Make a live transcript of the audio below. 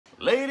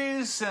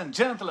Ladies and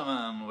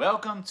gentlemen,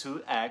 welcome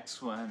to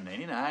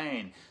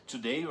X199.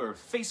 Today we're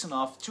facing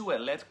off two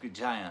electric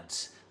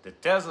giants, the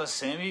Tesla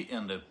Semi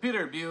and the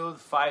Peterbilt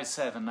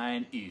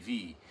 579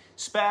 EV.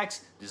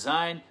 Specs,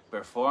 design,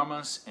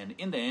 performance, and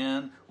in the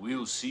end,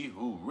 we'll see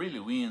who really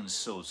wins.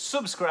 So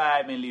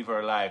subscribe and leave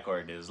a like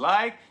or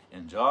dislike.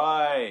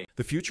 Enjoy!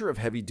 The future of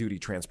heavy-duty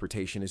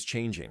transportation is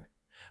changing.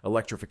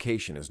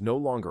 Electrification is no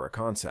longer a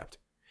concept.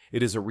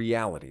 It is a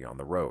reality on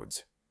the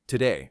roads.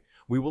 Today,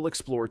 we will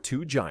explore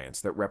two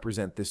giants that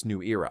represent this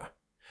new era: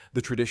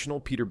 the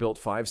traditional Peterbilt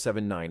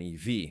 579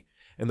 EV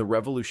and the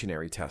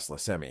revolutionary Tesla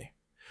Semi.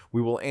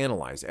 We will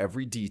analyze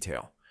every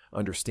detail,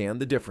 understand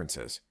the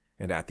differences,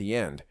 and at the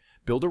end,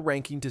 build a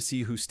ranking to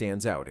see who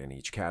stands out in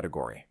each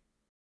category.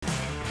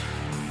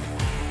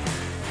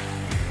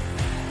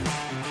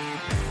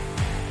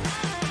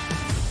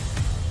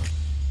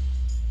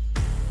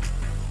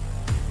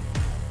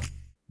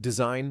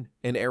 Design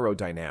and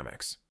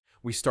aerodynamics.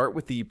 We start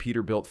with the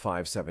Peterbilt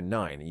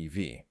 579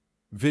 EV.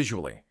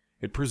 Visually,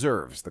 it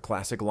preserves the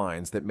classic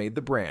lines that made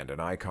the brand an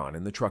icon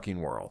in the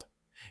trucking world.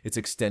 Its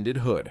extended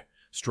hood,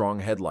 strong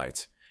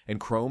headlights, and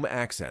chrome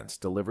accents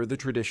deliver the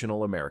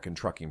traditional American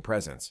trucking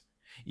presence,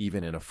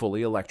 even in a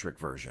fully electric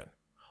version.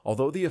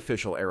 Although the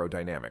official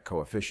aerodynamic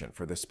coefficient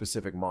for this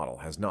specific model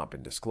has not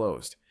been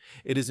disclosed,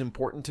 it is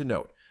important to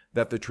note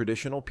that the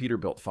traditional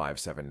Peterbilt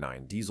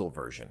 579 diesel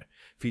version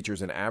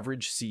features an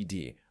average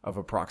CD of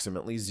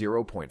approximately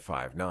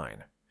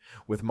 0.59.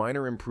 With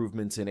minor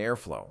improvements in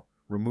airflow,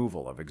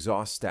 removal of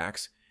exhaust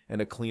stacks,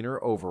 and a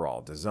cleaner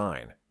overall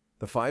design,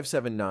 the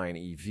 579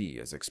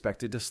 EV is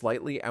expected to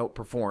slightly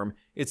outperform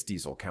its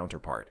diesel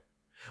counterpart,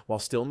 while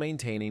still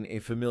maintaining a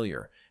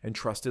familiar and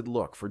trusted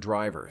look for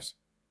drivers.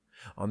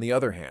 On the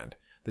other hand,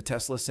 the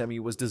Tesla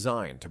Semi was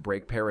designed to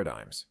break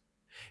paradigms.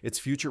 Its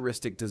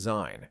futuristic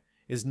design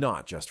is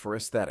not just for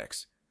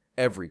aesthetics.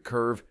 Every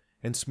curve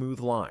and smooth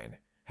line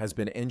has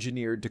been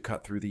engineered to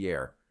cut through the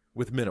air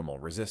with minimal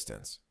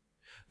resistance.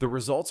 The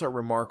results are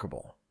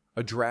remarkable: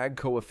 a drag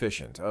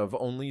coefficient of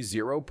only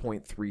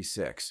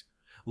 0.36,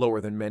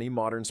 lower than many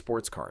modern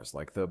sports cars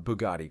like the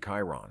Bugatti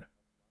Chiron.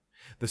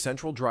 The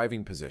central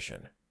driving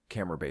position,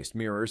 camera-based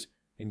mirrors,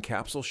 and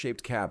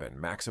capsule-shaped cabin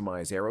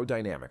maximize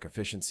aerodynamic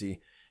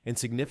efficiency and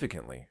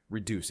significantly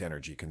reduce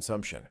energy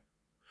consumption.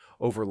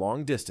 Over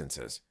long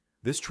distances,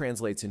 this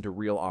translates into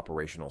real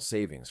operational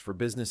savings for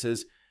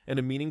businesses and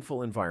a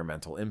meaningful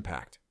environmental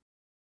impact.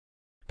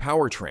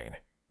 Powertrain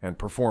and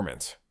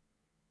performance.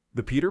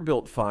 The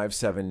Peterbilt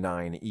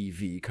 579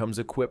 EV comes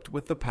equipped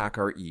with the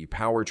PACCAR E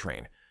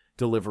powertrain,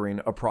 delivering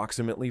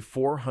approximately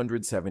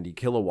 470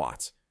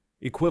 kilowatts,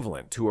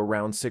 equivalent to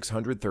around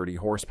 630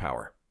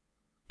 horsepower.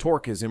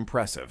 Torque is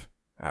impressive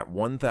at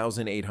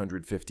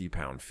 1,850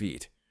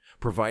 pound-feet,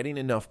 providing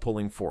enough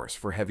pulling force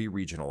for heavy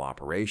regional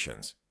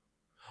operations.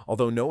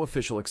 Although no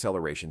official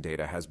acceleration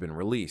data has been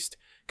released,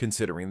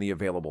 considering the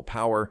available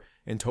power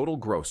and total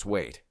gross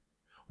weight,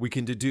 we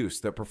can deduce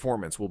that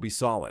performance will be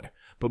solid,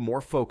 but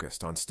more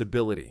focused on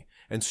stability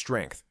and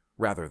strength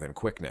rather than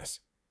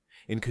quickness.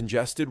 In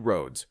congested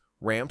roads,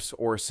 ramps,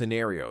 or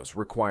scenarios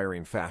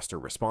requiring faster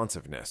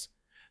responsiveness,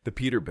 the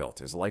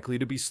Peterbilt is likely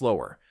to be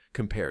slower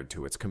compared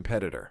to its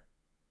competitor.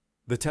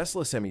 The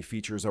Tesla Semi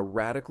features a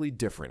radically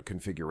different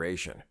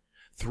configuration: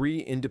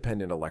 3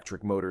 independent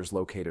electric motors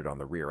located on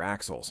the rear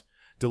axles,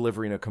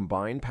 delivering a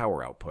combined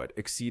power output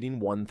exceeding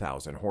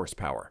 1,000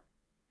 horsepower.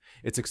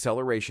 Its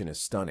acceleration is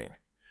stunning,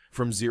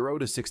 from 0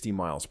 to 60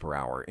 miles per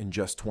hour in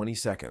just 20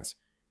 seconds,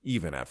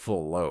 even at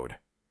full load.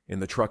 In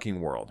the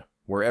trucking world,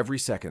 where every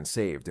second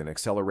saved in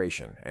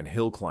acceleration and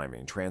hill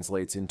climbing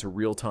translates into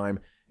real-time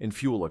and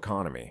fuel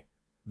economy,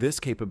 this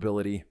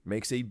capability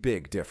makes a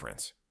big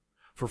difference.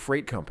 For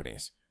freight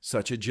companies,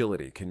 such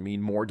agility can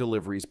mean more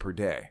deliveries per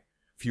day,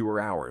 fewer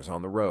hours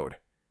on the road,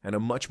 and a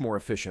much more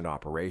efficient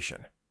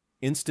operation.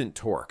 Instant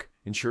torque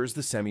ensures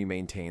the Semi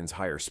maintains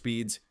higher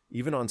speeds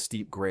even on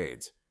steep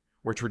grades,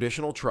 where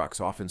traditional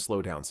trucks often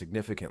slow down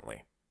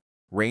significantly.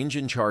 Range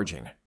and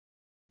charging.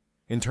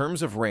 In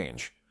terms of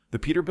range, the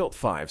Peterbilt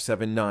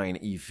 579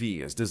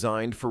 EV is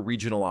designed for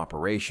regional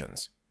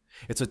operations.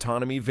 Its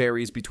autonomy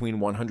varies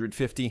between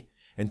 150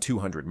 and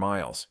 200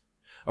 miles,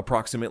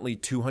 approximately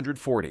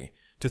 240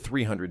 to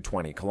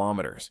 320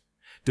 kilometers,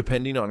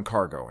 depending on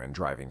cargo and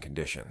driving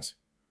conditions.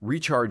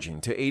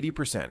 Recharging to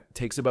 80%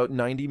 takes about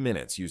 90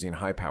 minutes using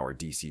high-power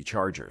DC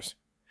chargers.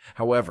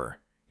 However,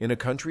 in a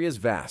country as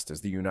vast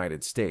as the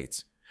United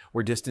States,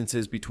 where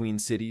distances between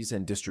cities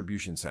and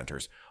distribution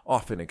centers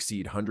often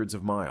exceed hundreds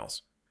of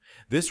miles,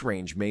 this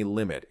range may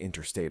limit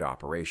interstate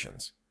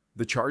operations.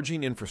 The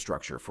charging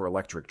infrastructure for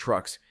electric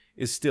trucks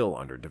is still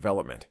under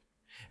development,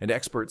 and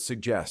experts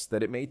suggest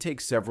that it may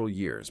take several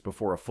years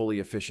before a fully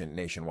efficient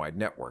nationwide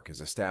network is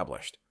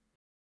established.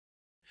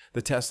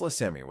 The Tesla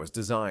Semi was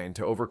designed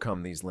to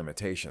overcome these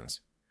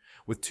limitations.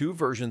 With 2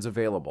 versions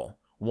available,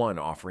 one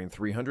offering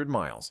 300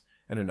 miles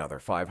and another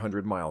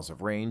 500 miles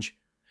of range,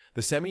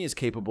 the Semi is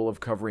capable of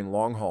covering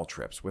long-haul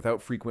trips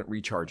without frequent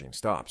recharging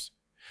stops.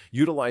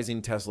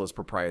 Utilizing Tesla's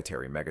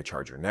proprietary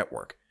megacharger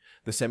network,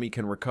 The Semi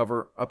can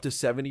recover up to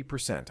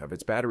 70% of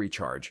its battery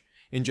charge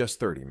in just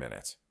 30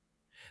 minutes.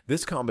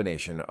 This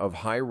combination of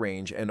high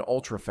range and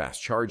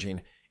ultra-fast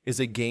charging is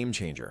a game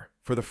changer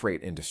for the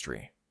freight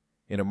industry.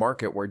 In a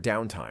market where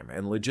downtime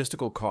and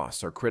logistical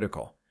costs are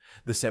critical,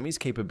 the Semi's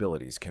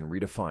capabilities can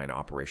redefine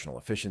operational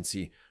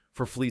efficiency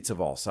for fleets of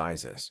all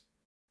sizes.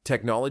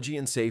 Technology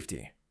and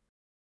safety.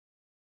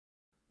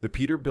 The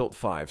Peterbilt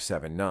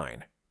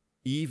 579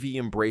 EV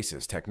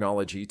embraces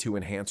technology to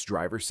enhance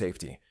driver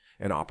safety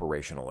and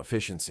operational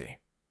efficiency.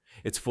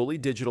 Its fully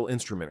digital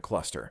instrument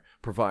cluster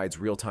provides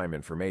real-time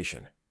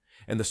information,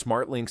 and the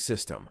SmartLink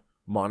system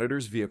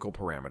monitors vehicle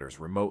parameters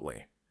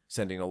remotely,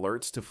 sending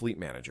alerts to fleet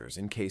managers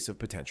in case of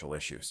potential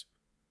issues.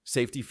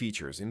 Safety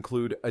features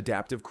include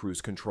adaptive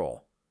cruise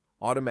control,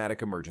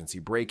 automatic emergency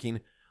braking,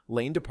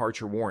 lane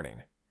departure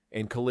warning,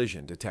 and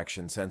collision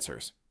detection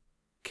sensors.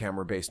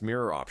 Camera-based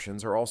mirror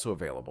options are also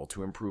available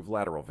to improve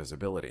lateral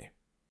visibility.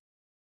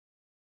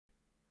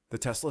 The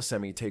Tesla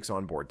Semi takes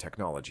onboard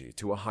technology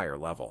to a higher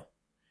level.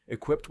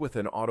 Equipped with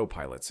an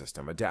autopilot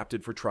system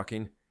adapted for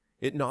trucking,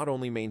 it not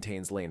only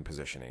maintains lane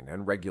positioning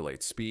and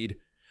regulates speed,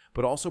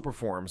 but also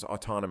performs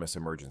autonomous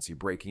emergency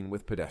braking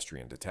with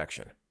pedestrian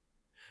detection.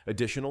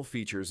 Additional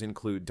features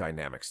include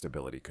dynamic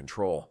stability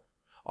control,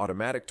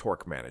 automatic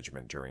torque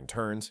management during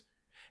turns,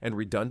 and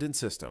redundant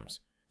systems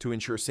to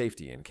ensure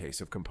safety in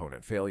case of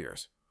component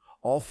failures.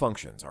 All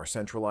functions are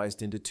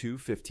centralized into two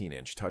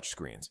 15-inch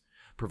touchscreens,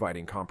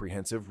 providing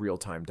comprehensive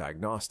real-time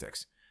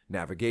diagnostics,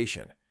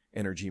 navigation,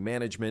 energy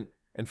management,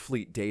 and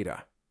fleet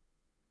data.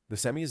 The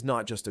Semi is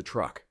not just a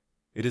truck.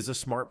 It is a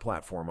smart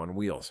platform on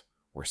wheels,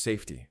 where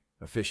safety,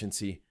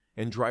 efficiency,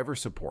 and driver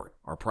support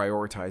are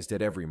prioritized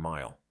at every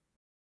mile.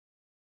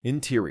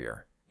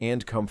 Interior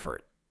and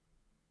comfort.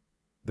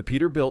 The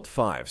Peterbilt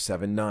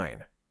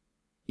 579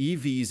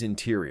 EV's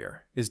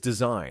interior is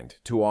designed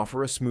to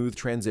offer a smooth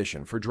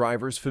transition for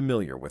drivers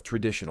familiar with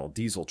traditional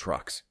diesel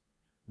trucks.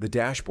 The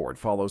dashboard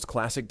follows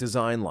classic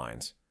design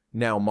lines,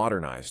 now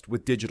modernized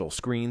with digital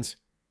screens,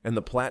 and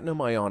the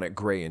platinum ionic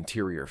gray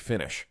interior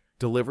finish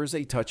delivers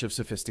a touch of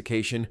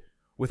sophistication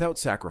without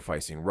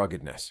sacrificing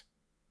ruggedness.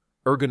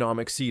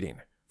 Ergonomic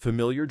seating,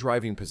 familiar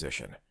driving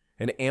position,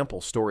 and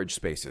ample storage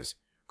spaces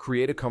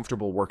create a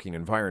comfortable working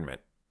environment,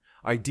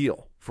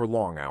 ideal for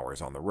long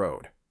hours on the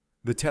road.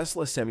 The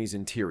Tesla Semi's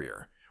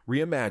interior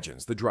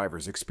reimagines the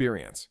driver's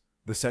experience.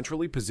 The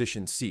centrally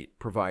positioned seat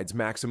provides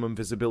maximum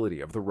visibility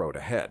of the road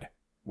ahead,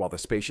 while the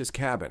spacious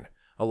cabin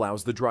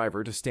allows the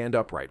driver to stand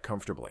upright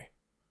comfortably.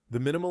 The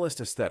minimalist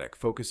aesthetic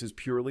focuses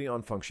purely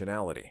on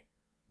functionality.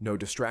 No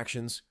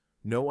distractions,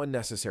 no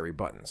unnecessary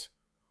buttons.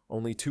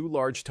 Only two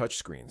large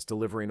touchscreens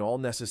delivering all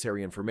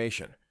necessary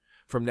information,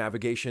 from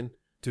navigation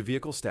to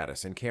vehicle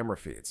status and camera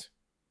feeds.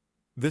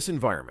 This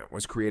environment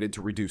was created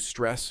to reduce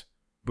stress,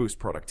 boost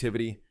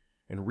productivity,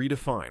 and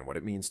redefine what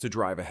it means to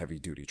drive a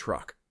heavy-duty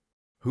truck.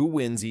 Who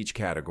wins each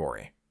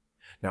category?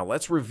 Now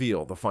let's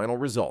reveal the final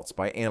results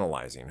by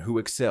analyzing who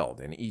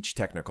excelled in each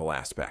technical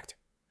aspect.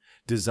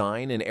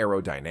 Design and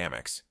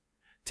aerodynamics.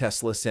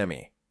 Tesla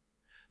Semi.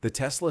 The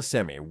Tesla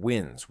Semi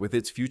wins with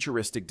its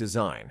futuristic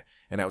design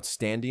and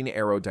outstanding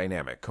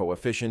aerodynamic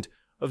coefficient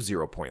of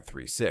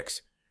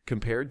 0.36,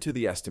 compared to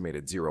the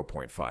estimated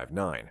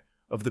 0.59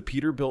 of the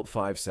Peterbilt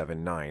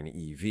 579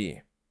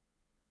 EV.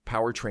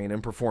 Powertrain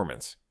and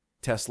performance.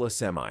 Tesla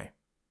Semi.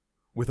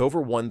 With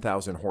over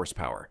 1,000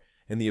 horsepower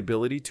and the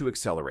ability to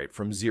accelerate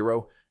from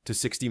 0 to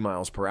 60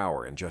 miles per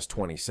hour in just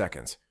 20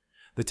 seconds,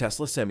 the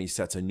Tesla Semi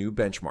sets a new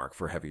benchmark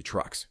for heavy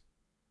trucks.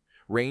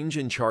 Range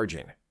and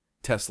charging.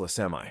 Tesla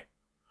Semi.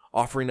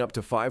 Offering up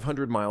to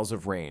 500 miles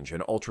of range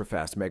and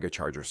ultra-fast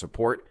megacharger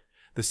support,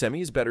 the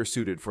Semi is better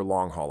suited for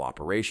long-haul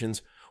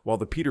operations, while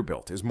the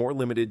Peterbilt is more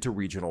limited to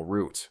regional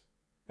routes.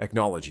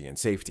 Technology and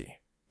safety.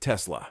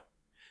 Tesla.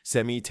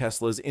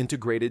 Tesla's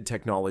integrated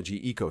technology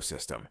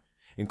ecosystem,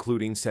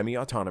 including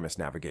semi-autonomous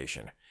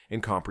navigation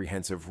and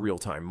comprehensive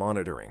real-time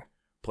monitoring,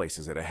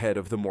 places it ahead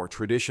of the more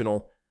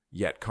traditional,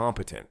 yet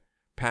competent,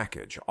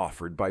 package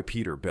offered by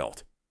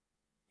Peterbilt.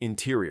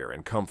 Interior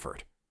and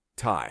comfort.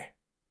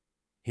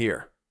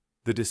 Here,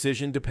 the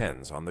decision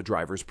depends on the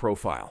driver's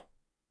profile.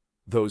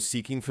 Those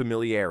seeking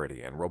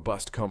familiarity and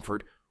robust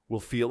comfort will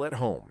feel at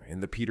home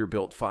in the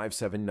Peterbilt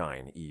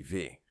 579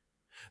 EV.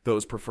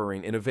 Those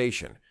preferring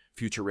innovation,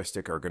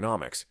 futuristic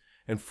ergonomics,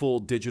 and full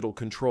digital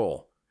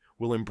control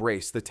will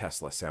embrace the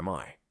Tesla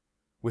Semi.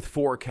 With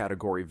 4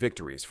 category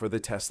victories for the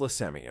Tesla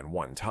Semi and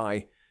 1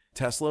 tie,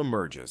 Tesla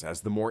emerges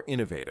as the more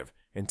innovative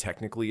and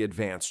technically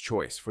advanced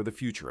choice for the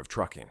future of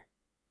trucking.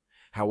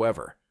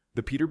 However,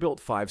 the Peterbilt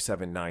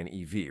 579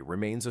 EV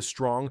remains a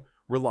strong,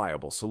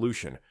 reliable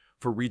solution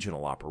for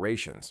regional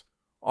operations,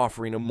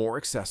 offering a more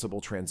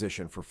accessible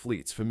transition for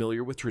fleets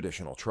familiar with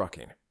traditional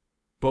trucking.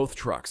 Both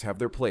trucks have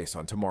their place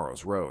on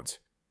tomorrow's roads,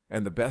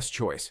 and the best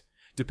choice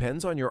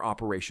depends on your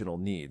operational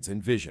needs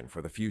and vision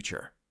for the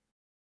future.